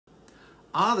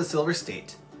The Silver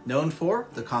State, known for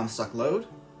the Comstock Lode,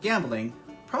 gambling,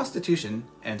 prostitution,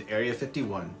 and Area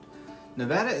 51.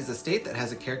 Nevada is a state that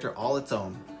has a character all its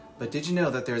own, but did you know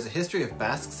that there is a history of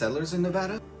Basque settlers in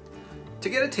Nevada? To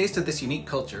get a taste of this unique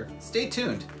culture, stay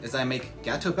tuned as I make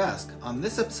Gateau Basque on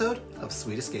this episode of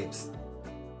Sweet Escapes.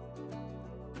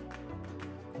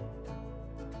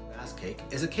 Basque cake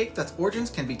is a cake that's origins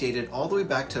can be dated all the way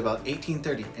back to about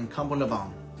 1830 in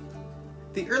Nevadan.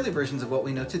 The early versions of what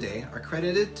we know today are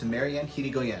credited to Marianne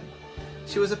Hirigoyen.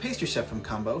 She was a pastry chef from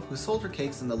Cambo who sold her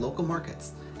cakes in the local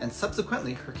markets, and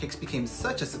subsequently her cakes became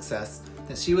such a success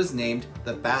that she was named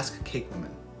the Basque Cake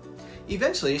Woman.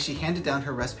 Eventually, she handed down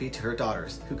her recipe to her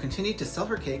daughters, who continued to sell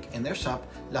her cake in their shop,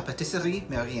 La Pâtisserie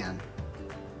Marianne.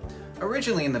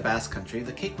 Originally in the Basque Country,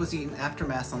 the cake was eaten after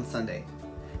Mass on Sunday.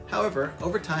 However,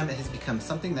 over time it has become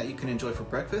something that you can enjoy for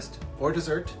breakfast, or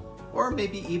dessert, or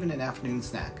maybe even an afternoon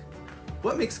snack.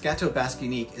 What makes Gateau Basque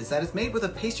unique is that it's made with a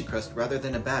pastry crust rather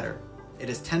than a batter. It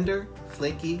is tender,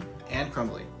 flaky, and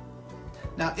crumbly.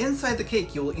 Now inside the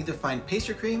cake you will either find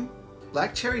pastry cream,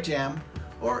 black cherry jam,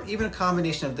 or even a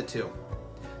combination of the two.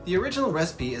 The original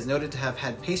recipe is noted to have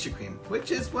had pastry cream, which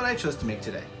is what I chose to make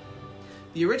today.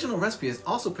 The original recipe is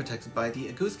also protected by the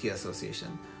Eguzki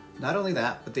Association. Not only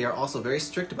that, but they are also very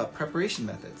strict about preparation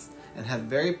methods and have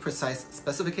very precise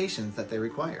specifications that they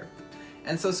require.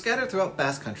 And so scattered throughout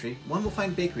Basque Country, one will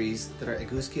find bakeries that are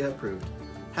Eguzki approved.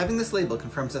 Having this label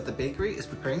confirms that the bakery is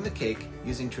preparing the cake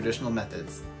using traditional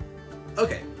methods.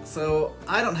 Okay, so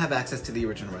I don't have access to the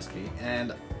original recipe,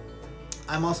 and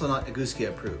I'm also not Eguzki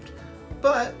approved,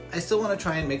 but I still want to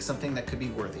try and make something that could be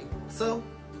worthy. So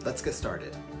let's get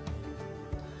started.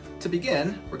 To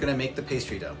begin, we're going to make the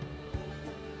pastry dough.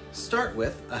 Start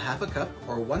with a half a cup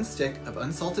or 1 stick of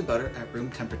unsalted butter at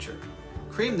room temperature.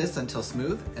 Cream this until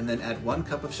smooth and then add 1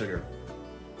 cup of sugar.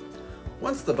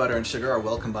 Once the butter and sugar are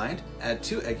well combined, add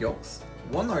 2 egg yolks,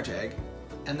 1 large egg,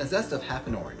 and the zest of half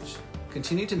an orange.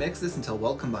 Continue to mix this until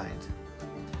well combined.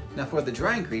 Now for the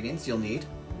dry ingredients, you'll need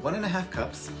 1½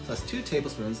 cups plus 2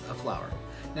 tablespoons of flour.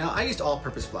 Now I used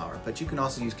all-purpose flour, but you can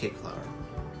also use cake flour.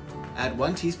 Add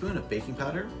 1 teaspoon of baking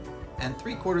powder and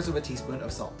 3/4 of a teaspoon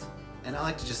of salt. And I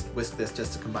like to just whisk this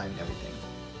just to combine everything.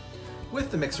 With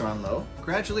the mixer on low,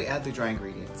 gradually add the dry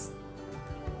ingredients.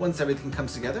 Once everything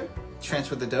comes together,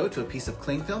 transfer the dough to a piece of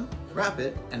cling film, wrap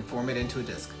it, and form it into a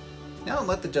disc. Now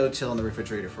let the dough chill in the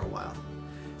refrigerator for a while.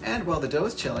 And while the dough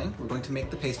is chilling, we're going to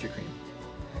make the pastry cream.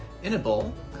 In a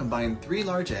bowl, combine 3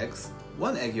 large eggs,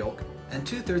 1 egg yolk, and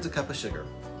 2/3 a cup of sugar.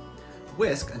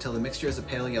 Whisk until the mixture is a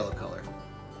pale yellow color.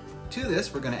 To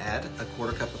this, we're going to add a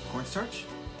 1/4 cup of cornstarch,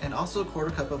 and also a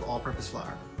 1/4 cup of all-purpose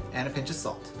flour, and a pinch of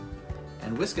salt.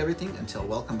 And whisk everything until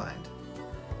well combined.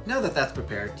 Now that that's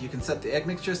prepared, you can set the egg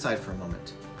mixture aside for a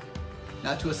moment.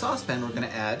 Now to a saucepan, we're going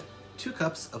to add 2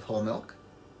 cups of whole milk,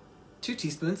 2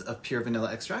 teaspoons of pure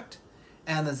vanilla extract,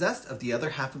 and the zest of the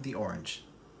other half of the orange.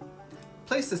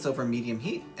 Place this over medium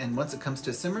heat, and once it comes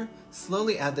to a simmer,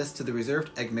 slowly add this to the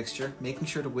reserved egg mixture, making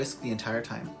sure to whisk the entire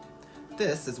time.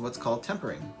 This is what's called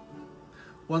tempering.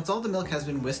 Once all the milk has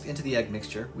been whisked into the egg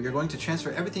mixture, we are going to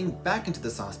transfer everything back into the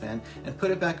saucepan and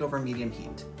put it back over medium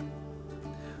heat.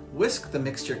 Whisk the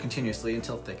mixture continuously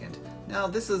until thickened. Now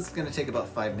this is going to take about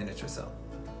 5 minutes or so.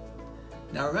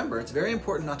 Now remember, it's very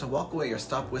important not to walk away or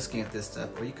stop whisking at this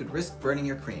step, or you could risk burning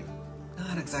your cream.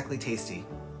 Not exactly tasty.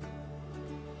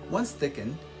 Once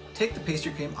thickened, take the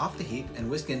pastry cream off the heat and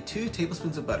whisk in 2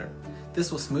 tablespoons of butter.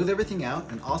 This will smooth everything out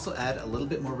and also add a little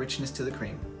bit more richness to the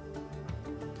cream.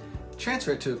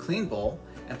 Transfer it to a clean bowl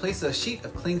and place a sheet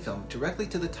of cling film directly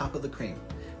to the top of the cream.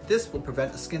 This will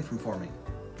prevent a skin from forming.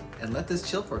 And let this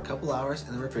chill for a couple hours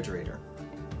in the refrigerator.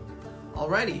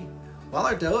 Alrighty, while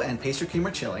our dough and pastry cream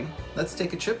are chilling, let's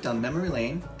take a trip down memory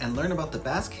lane and learn about the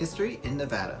Basque history in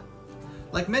Nevada.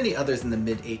 Like many others in the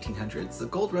mid-1800s, the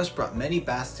gold rush brought many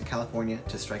Basques to California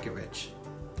to strike it rich.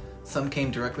 Some came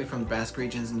directly from the Basque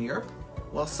regions in Europe,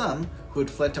 while some, who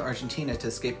had fled to Argentina to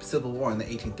escape civil war in the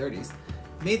 1830s,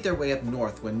 made their way up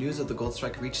north when news of the gold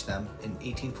strike reached them in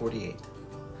 1848.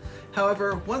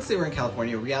 However, once they were in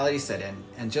California, reality set in,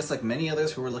 and just like many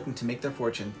others who were looking to make their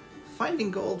fortune,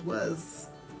 finding gold was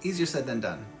easier said than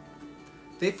done.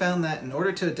 They found that in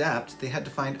order to adapt, they had to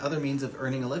find other means of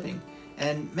earning a living,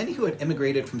 and many who had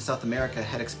immigrated from South America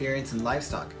had experience in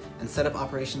livestock and set up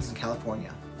operations in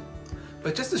California.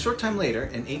 But just a short time later,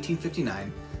 in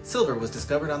 1859, silver was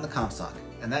discovered on the Comstock,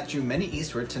 and that drew many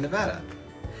eastward to Nevada.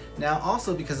 Now,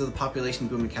 also because of the population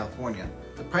boom in California,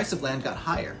 the price of land got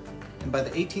higher, and by the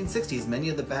 1860s, many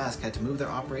of the Basque had to move their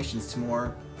operations to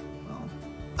more, well,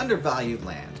 undervalued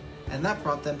land, and that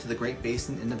brought them to the Great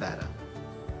Basin in Nevada.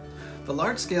 The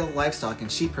large-scale livestock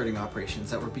and sheep herding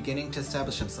operations that were beginning to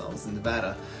establish themselves in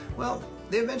Nevada, well,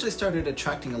 they eventually started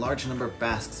attracting a large number of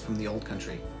Basques from the Old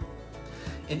Country.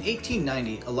 In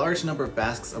 1890, a large number of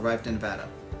Basques arrived in Nevada,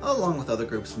 along with other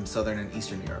groups from Southern and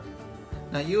Eastern Europe.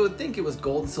 Now you would think it was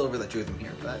gold and silver that drew them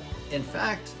here, but in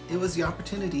fact, it was the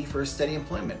opportunity for steady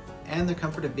employment and the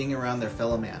comfort of being around their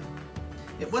fellow man.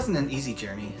 It wasn't an easy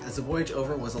journey, as the voyage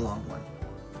over was a long one.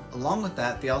 Along with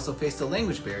that, they also faced a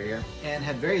language barrier and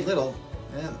had very little,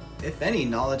 if any,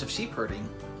 knowledge of sheep herding.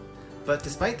 But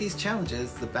despite these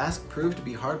challenges, the Basque proved to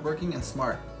be hardworking and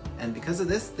smart, and because of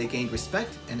this, they gained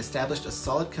respect and established a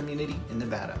solid community in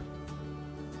Nevada.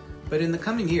 But in the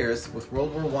coming years, with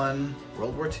World War I,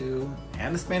 World War II,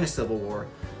 and the Spanish Civil War,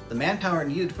 the manpower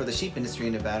needed for the sheep industry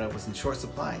in Nevada was in short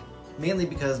supply, mainly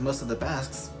because most of the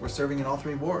Basques were serving in all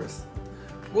three wars.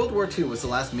 World War II was the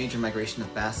last major migration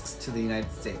of Basques to the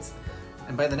United States,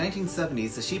 and by the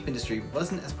 1970s the sheep industry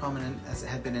wasn't as prominent as it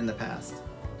had been in the past.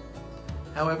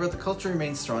 However, the culture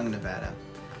remains strong in Nevada,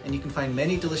 and you can find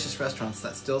many delicious restaurants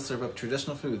that still serve up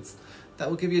traditional foods that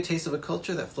will give you a taste of a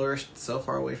culture that flourished so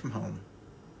far away from home.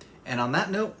 And on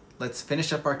that note, let's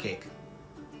finish up our cake.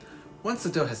 Once the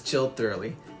dough has chilled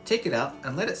thoroughly, take it out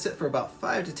and let it sit for about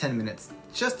 5 to 10 minutes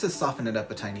just to soften it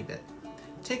up a tiny bit.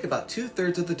 Take about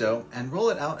 2/3 of the dough and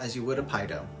roll it out as you would a pie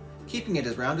dough, keeping it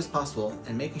as round as possible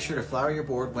and making sure to flour your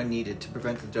board when needed to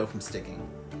prevent the dough from sticking.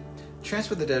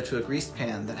 Transfer the dough to a greased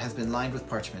pan that has been lined with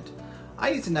parchment. I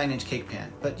use a 9-inch cake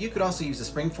pan, but you could also use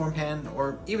a springform pan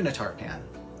or even a tart pan.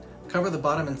 Cover the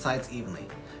bottom and sides evenly.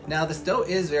 Now this dough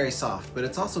is very soft, but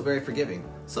it's also very forgiving,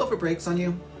 so if it breaks on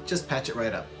you, just patch it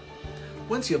right up.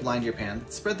 Once you have lined your pan,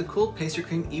 spread the cooled pastry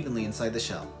cream evenly inside the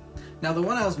shell. Now the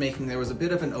one I was making, there was a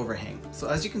bit of an overhang, so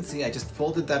as you can see I just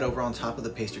folded that over on top of the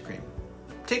pastry cream.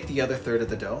 Take the other third of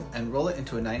the dough and roll it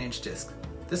into a 9-inch disc.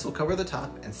 This will cover the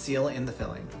top and seal in the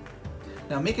filling.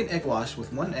 Now make an egg wash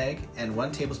with 1 egg and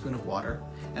 1 tablespoon of water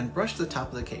and brush the top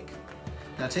of the cake.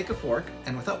 Now take a fork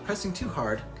and without pressing too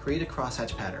hard, create a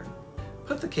crosshatch pattern.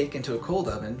 Put the cake into a cold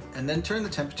oven and then turn the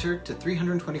temperature to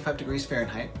 325 degrees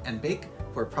Fahrenheit and bake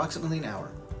for approximately an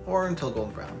hour, or until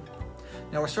golden brown.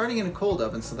 Now we're starting in a cold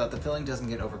oven so that the filling doesn't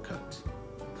get overcooked.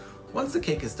 Once the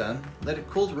cake is done, let it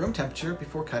cool to room temperature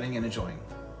before cutting and enjoying.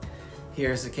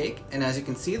 Here's the cake, and as you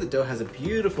can see the dough has a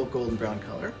beautiful golden brown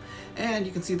color, and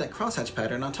you can see that crosshatch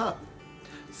pattern on top.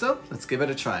 So let's give it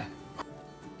a try.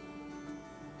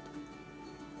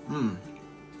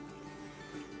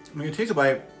 When you take a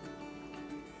bite,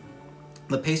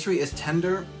 the pastry is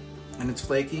tender and it's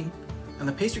flaky, and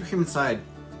the pastry cream inside,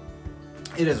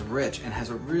 it is rich and has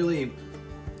a really,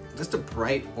 just a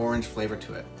bright orange flavor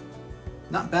to it.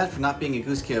 Not bad for not being a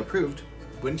Goose Cake approved,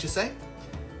 wouldn't you say?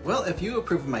 Well, if you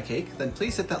approve of my cake, then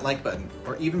please hit that like button,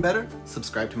 or even better,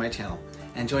 subscribe to my channel,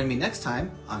 and join me next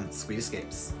time on Sweet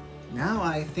Escapes. Now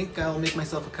I think I'll make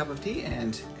myself a cup of tea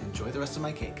and enjoy the rest of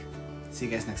my cake. See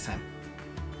you guys next time.